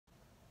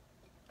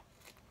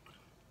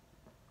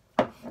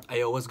Hey,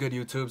 yo, what's good,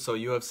 YouTube? So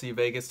UFC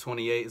Vegas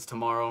 28 is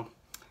tomorrow.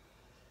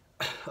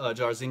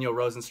 Jairzinho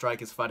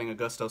Rozenstruik is fighting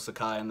Augusto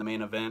Sakai in the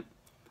main event.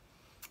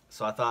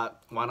 So I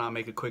thought, why not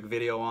make a quick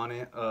video on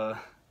it,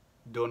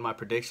 doing my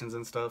predictions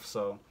and stuff.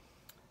 So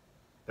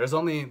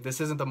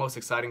this isn't the most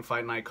exciting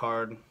fight night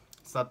card.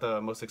 It's not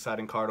the most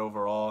exciting card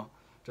overall,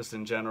 just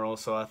in general.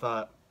 So I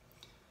thought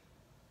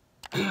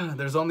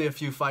there's only a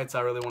few fights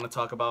I really want to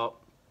talk about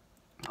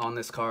on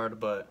this card,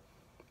 but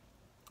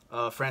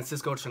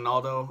Francisco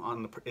Trinaldo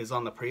is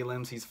on the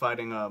prelims. He's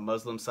fighting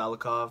Muslim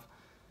Salikov,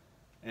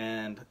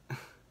 and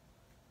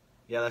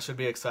yeah, that should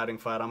be an exciting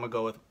fight. I'm gonna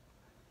go with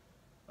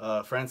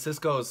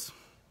Francisco's.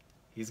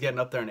 He's getting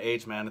up there in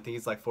age, man. I think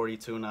he's like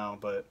 42 now,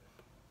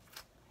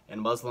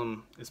 and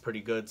Muslim is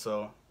pretty good,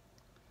 so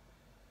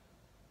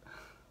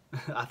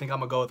I think I'm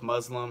gonna go with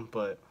Muslim.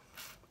 But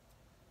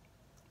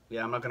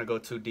yeah, I'm not gonna go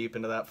too deep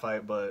into that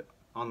fight. But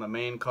on the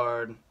main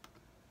card.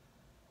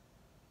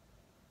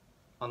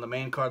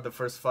 The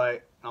first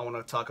fight I want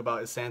to talk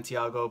about is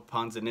Santiago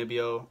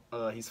Ponzinibbio.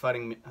 He's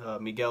fighting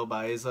Miguel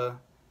Baeza,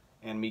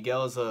 and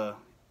Miguel is a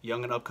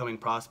young and upcoming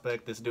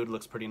prospect. This dude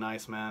looks pretty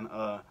nice, man.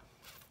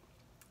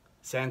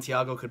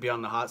 Santiago could be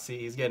on the hot seat.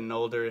 He's getting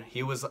older.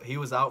 He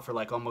was out for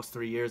like almost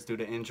 3 years due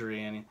to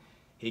injury, and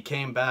he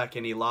came back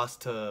and he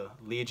lost to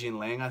Li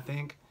Jingliang, I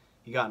think.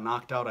 He got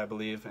knocked out, I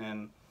believe,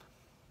 and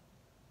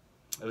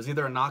it was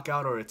either a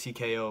knockout or a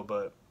TKO,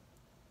 but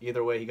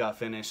either way he got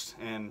finished.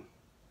 And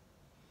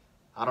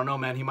I don't know,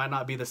 man. He might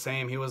not be the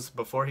same.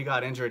 Before he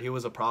got injured, he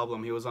was a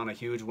problem. He was on a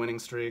huge winning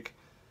streak.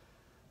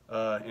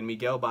 And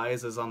Miguel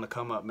Baez is on the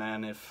come up,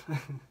 man.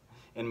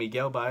 And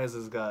Miguel Baez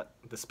has got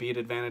the speed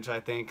advantage, I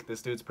think.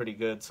 This dude's pretty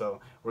good, so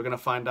we're gonna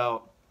find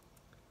out.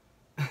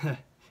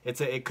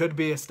 It could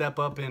be a step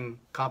up in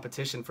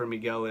competition for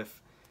Miguel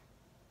if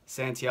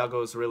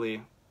Santiago's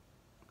really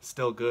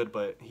still good,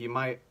 but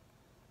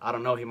I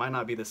don't know, he might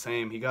not be the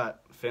same. He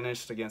got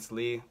finished against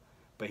Lee,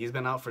 but he's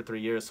been out for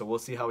 3 years, so we'll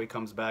see how he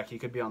comes back. He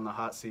could be on the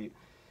hot seat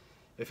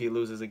if he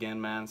loses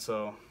again, man.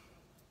 So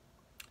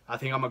I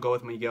think I'm going to go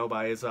with Miguel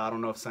Baeza. I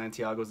don't know if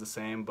Santiago's the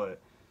same, but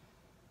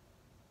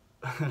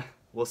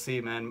we'll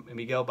see, man.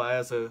 Miguel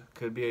Baeza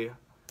could be,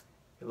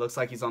 it looks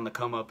like he's on the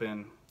come up,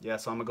 and yeah,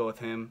 so I'm going to go with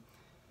him.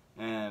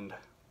 And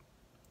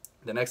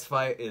the next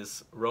fight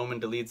is Roman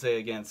Dolidze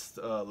against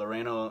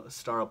Loreno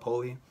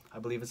Staropoli. I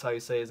believe it's how you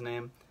say his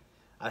name.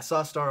 I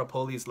saw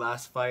Staropoli's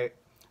last fight.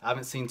 I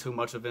haven't seen too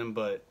much of him,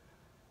 but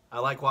I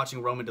like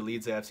watching Roman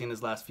Dolidze. I've seen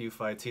his last few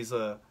fights.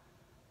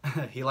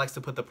 He likes to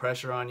put the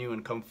pressure on you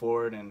and come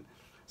forward, and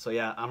so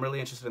yeah, I'm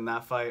really interested in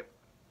that fight.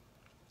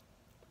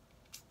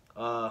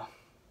 I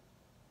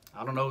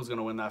don't know who's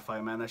gonna win that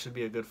fight, man. That should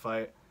be a good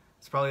fight.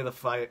 It's probably the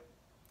fight.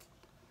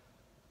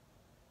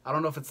 I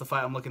don't know if it's the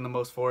fight I'm looking the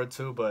most forward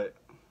to, but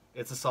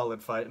it's a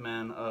solid fight,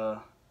 man.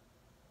 I'm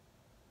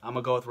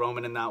gonna go with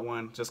Roman in that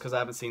one, just because I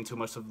haven't seen too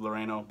much of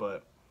Loreno.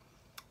 But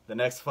the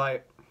next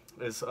fight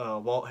is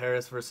Walt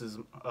Harris versus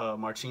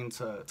Marcin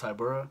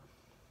Tybura,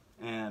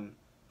 and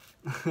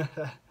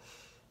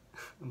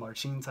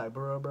Marcin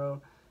Tybura,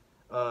 bro.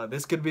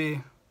 This could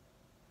be,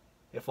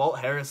 if Walt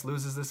Harris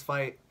loses this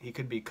fight, he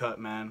could be cut,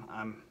 man.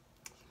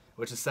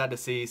 Which is sad to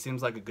see. He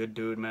seems like a good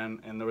dude, man.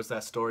 And there was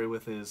that story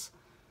with his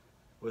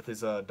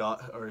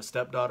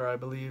stepdaughter, I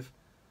believe.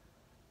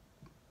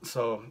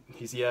 So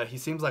he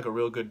seems like a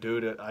real good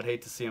dude. I'd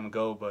hate to see him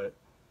go, but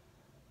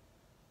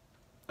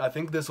I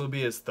think this will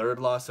be his third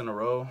loss in a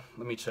row.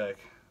 Let me check.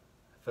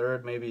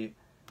 Third, maybe.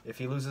 If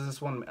he loses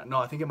this one. No,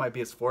 I think it might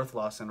be his fourth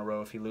loss in a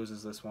row if he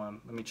loses this one.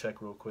 Let me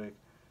check real quick.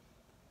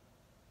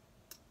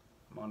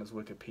 I'm on his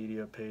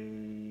Wikipedia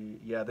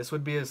page. Yeah, this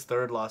would be his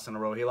third loss in a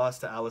row. He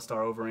lost to Alistair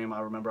Overeem.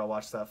 I remember I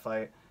watched that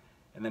fight.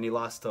 And then he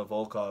lost to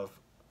Volkov.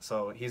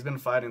 So he's been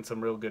fighting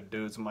some real good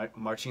dudes.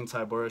 Marcin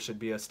Tybura should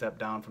be a step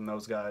down from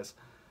those guys.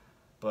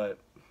 But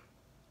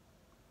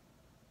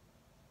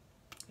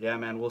yeah,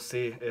 man, we'll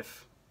see.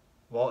 If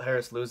Walt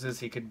Harris loses,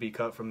 he could be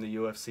cut from the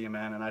UFC,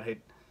 man, and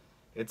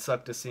it'd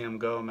suck to see him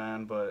go,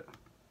 man, but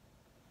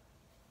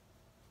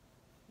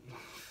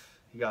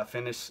he got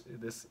finished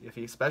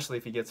especially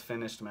if he gets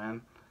finished,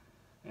 man.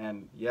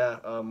 And yeah,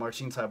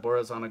 Marcin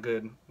Tybura's on a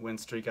good win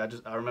streak.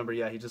 I remember,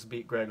 yeah, he just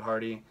beat Greg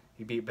Hardy.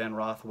 He beat Ben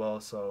Rothwell,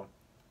 so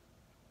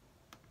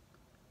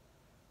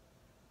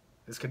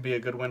this could be a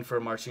good win for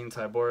Marcin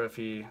Tybura if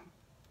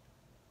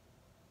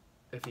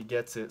he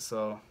gets it.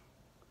 So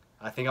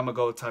I think I'm gonna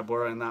go with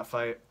Tybura in that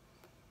fight.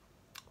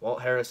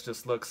 Walt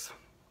Harris's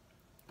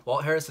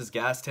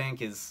gas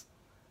tank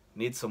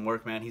needs some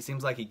work, man. He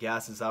seems like he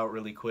gasses out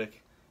really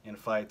quick in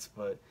fights,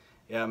 but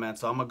yeah, man.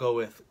 So I'm gonna go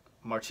with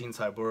Marcin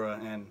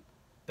Tybura, and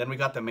then we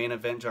got the main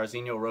event: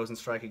 Jairzinho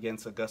Rozenstruik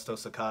against Augusto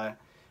Sakai.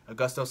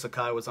 Augusto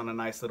Sakai was on a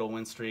nice little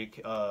win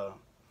streak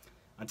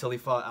until he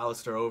fought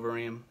Alistair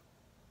Overeem,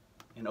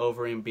 and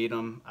Overeem beat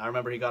him. I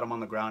remember he got him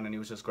on the ground and he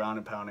was just ground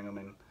and pounding him,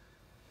 and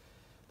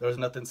there was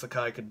nothing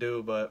Sakai could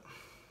do. But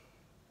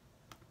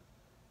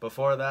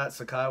before that,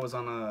 Sakai was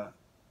on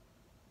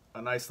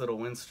a nice little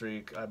win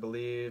streak, I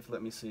believe.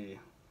 Let me see.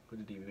 Who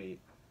did he beat?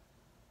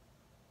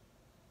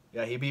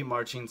 Yeah, he beat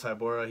Marcin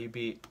Tybura. He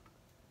beat...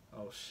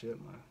 Oh, shit,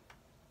 man.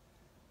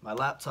 My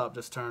laptop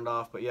just turned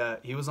off, but yeah,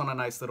 he was on a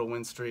nice little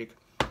win streak.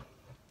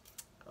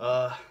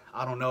 I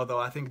don't know though.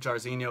 I think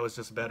Jairzinho is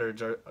just better.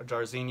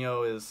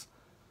 Jairzinho is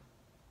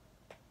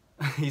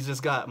he's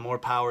just got more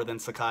power than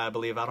Sakai, I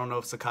believe. I don't know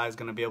if Sakai is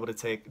going to be able to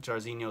take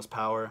Jairzinho's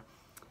power,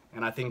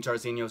 and I think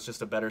Jairzinho is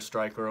just a better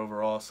striker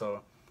overall.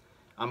 So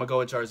I'm gonna go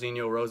with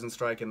Jairzinho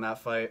Rozenstruik in that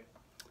fight.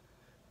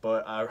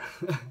 But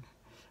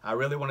I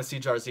really want to see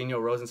Jairzinho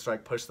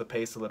Rozenstruik push the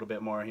pace a little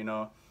bit more. You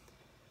know,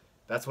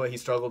 that's what he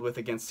struggled with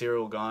against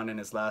Cyril Gane in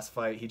his last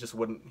fight. He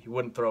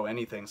wouldn't throw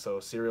anything. So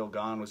Cyril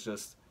Gane was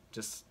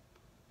just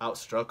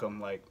outstruck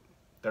him. Like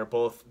they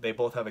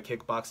both have a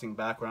kickboxing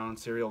background.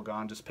 Cyril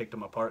Gane just picked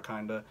him apart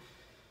kinda.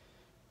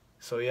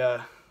 So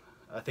yeah,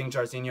 I think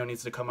Jairzinho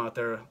needs to come out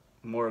there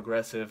more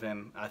aggressive,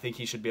 and I think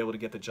he should be able to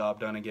get the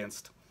job done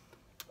against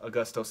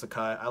Augusto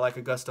Sakai. I like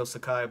Augusto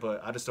Sakai,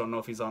 but I just don't know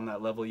if he's on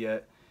that level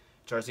yet.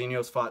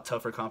 Jairzinho's fought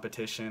tougher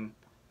competition.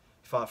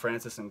 He fought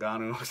Francis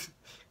Ngannou.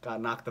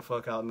 Got knocked the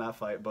fuck out in that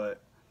fight,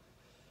 but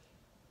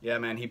yeah,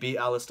 man, he beat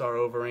Alistair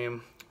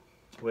Overeem,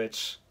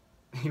 which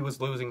he was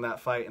losing that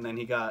fight, and then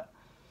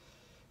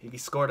he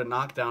scored a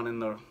knockdown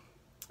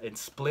and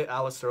split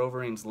Alistair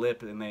Overeem's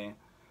lip, and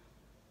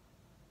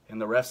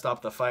the ref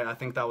stopped the fight. I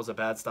think that was a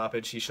bad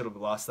stoppage. He should have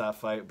lost that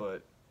fight,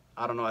 but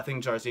I don't know. I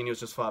think Jairzinho's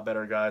just fought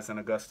better guys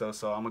than Augusto,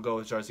 so I'm going to go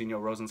with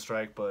Jairzinho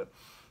Rozenstruik. But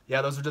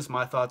yeah, those are just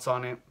my thoughts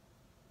on it.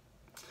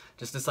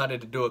 Just decided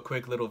to do a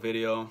quick little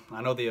video.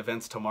 I know the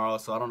event's tomorrow,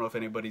 so I don't know if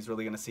anybody's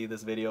really going to see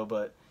this video,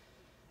 but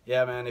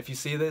yeah, man, if you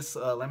see this,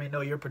 let me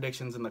know your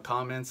predictions in the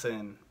comments,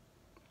 and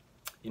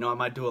you know, I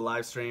might do a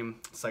live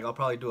stream. It's like I'll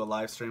probably do a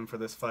live stream for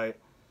this fight.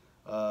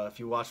 If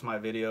you watch my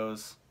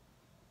videos,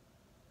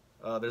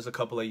 there's a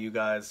couple of you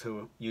guys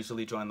who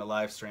usually join the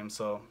live stream,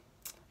 so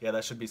yeah,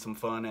 that should be some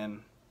fun.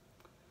 And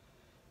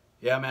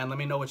yeah, man, let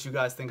me know what you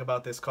guys think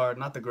about this card.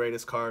 Not the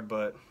greatest card,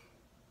 but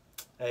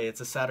hey,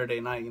 it's a Saturday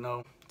night, you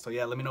know. So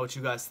yeah, let me know what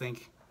you guys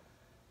think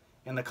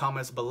in the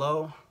comments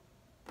below.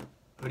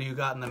 Who do you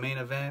got in the main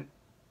event?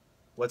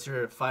 What's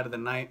your fight of the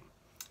night?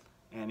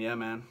 And yeah,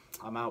 man,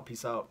 I'm out.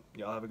 Peace out.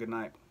 Y'all have a good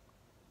night.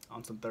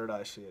 On some third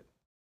eye shit.